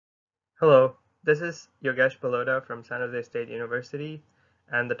Hello, this is Yogesh Balota from San Jose State University,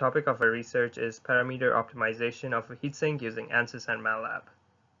 and the topic of our research is parameter optimization of a heatsink using ANSYS and MATLAB.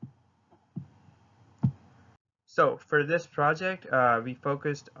 So for this project, we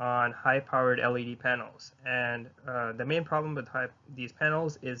focused on high-powered LED panels, and the main problem with these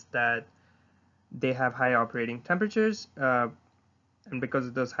panels is that they have high operating temperatures, and because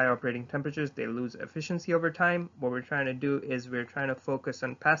of those high operating temperatures, they lose efficiency over time. What we're trying to do is we're trying to focus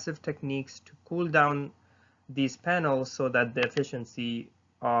on passive techniques to cool down these panels so that the efficiency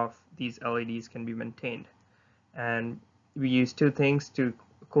of these LEDs can be maintained. And we use two things to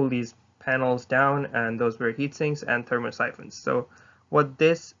cool these panels down, and those were heat sinks and thermosyphons. So what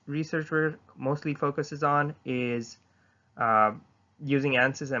this research work mostly focuses on is using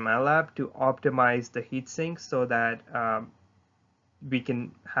ANSYS and MATLAB to optimize the heat sink so that we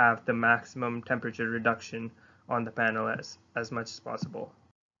can have the maximum temperature reduction on the panel as much as possible.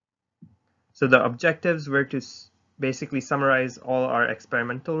 So the objectives were to basically summarize all our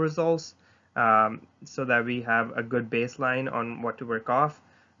experimental results so that we have a good baseline on what to work off,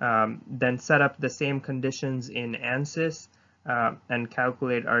 then set up the same conditions in ANSYS and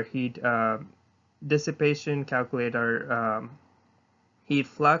calculate our heat dissipation, calculate our heat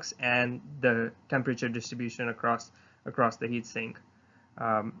flux, and the temperature distribution across the heat sink.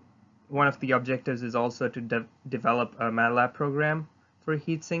 One of the objectives is also to develop a MATLAB program for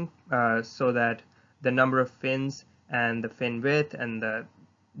heatsink so that the number of fins and the fin width and the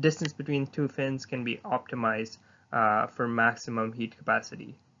distance between two fins can be optimized for maximum heat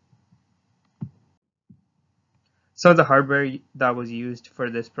capacity. So the hardware that was used for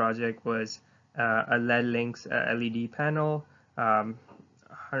this project was a LED-Lynx LED panel,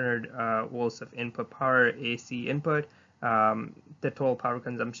 100 volts of input power, AC input. The total power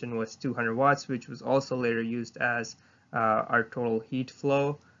consumption was 200 watts, which was also later used as our total heat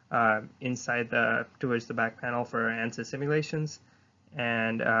flow inside towards the back panel for our ANSYS simulations,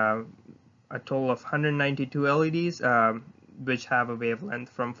 and a total of 192 LEDs, which have a wavelength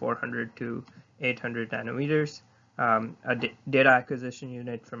from 400 to 800 nanometers, a data acquisition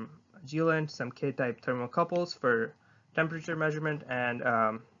unit from Agilent, some K-type thermocouples for temperature measurement, and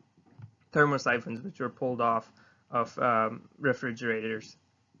thermosyphons, which were pulled off of refrigerators.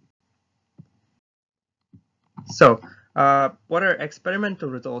 So what our experimental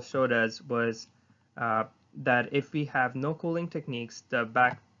results showed us was that if we have no cooling techniques, the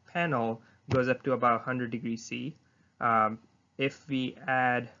back panel goes up to about 100 degrees C. If we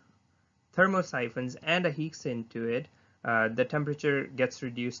add thermosyphons and a heat sink to it, the temperature gets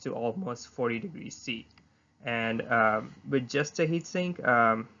reduced to almost 40 degrees C. And with just a heat sink,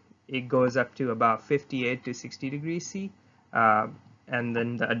 it goes up to about 58 to 60 degrees C, and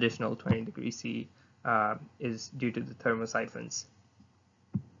then the additional 20 degrees C is due to the thermosyphons.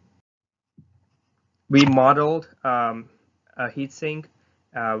 We modeled a heatsink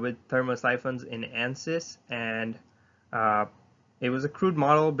with thermosyphons in ANSYS, and it was a crude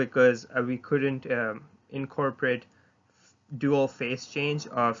model because we couldn't incorporate dual phase change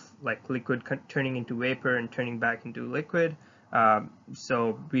of like liquid turning into vapor and turning back into liquid.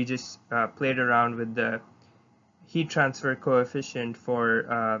 So we just played around with the heat transfer coefficient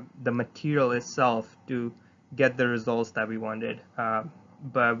for the material itself to get the results that we wanted.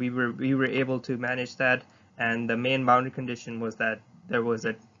 But we were able to manage that, and the main boundary condition was that there was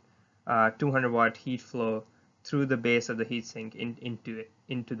a 200 watt heat flow through the base of the heatsink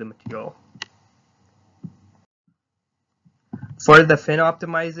into the material. For the fin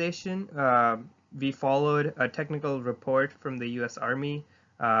optimization, we followed a technical report from the US Army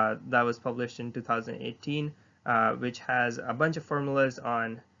that was published in 2018, which has a bunch of formulas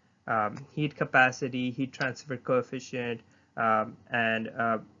on heat capacity, heat transfer coefficient, and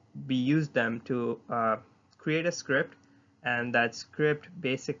we used them to create a script, and that script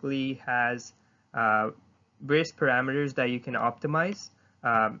basically has various parameters that you can optimize.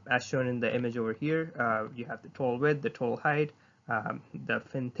 As shown in the image over here, you have the total width, the total height, the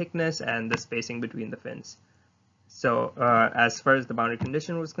fin thickness, and the spacing between the fins. So as far as the boundary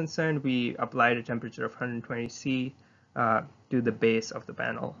condition was concerned, we applied a temperature of 120 C to the base of the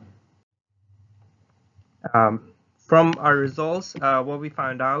panel. From our results, what we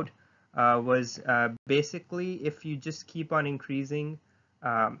found out was basically if you just keep on increasing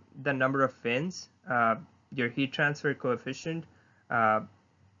the number of fins, your heat transfer coefficient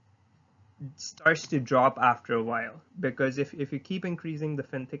starts to drop after a while, because if you keep increasing the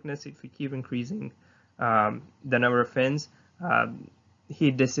fin thickness, if you keep increasing the number of fins,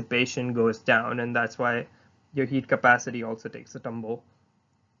 heat dissipation goes down, and that's why your heat capacity also takes a tumble.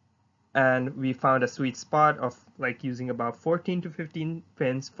 and we found a sweet spot of like using about 14 to 15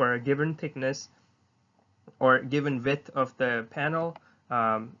 pins for a given thickness or given width of the panel,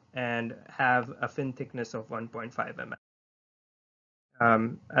 and have a fin thickness of 1.5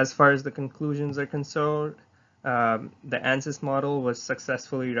 mm. As far as the conclusions are concerned, the ANSYS model was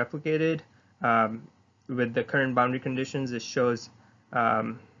successfully replicated. With the current boundary conditions, it shows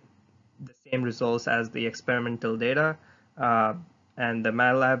the same results as the experimental data. And the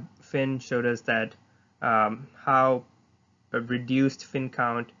MATLAB fin showed us that how a reduced fin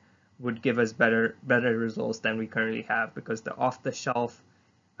count would give us better results than we currently have, because the off-the-shelf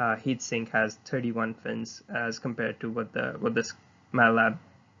Heatsink has 31 fins as compared to what this MATLAB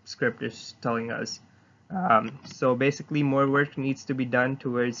script is telling us. So basically, more work needs to be done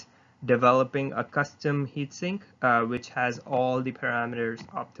towards developing a custom heatsink which has all the parameters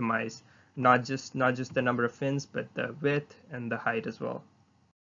optimized, not just the number of fins, but the width and the height as well.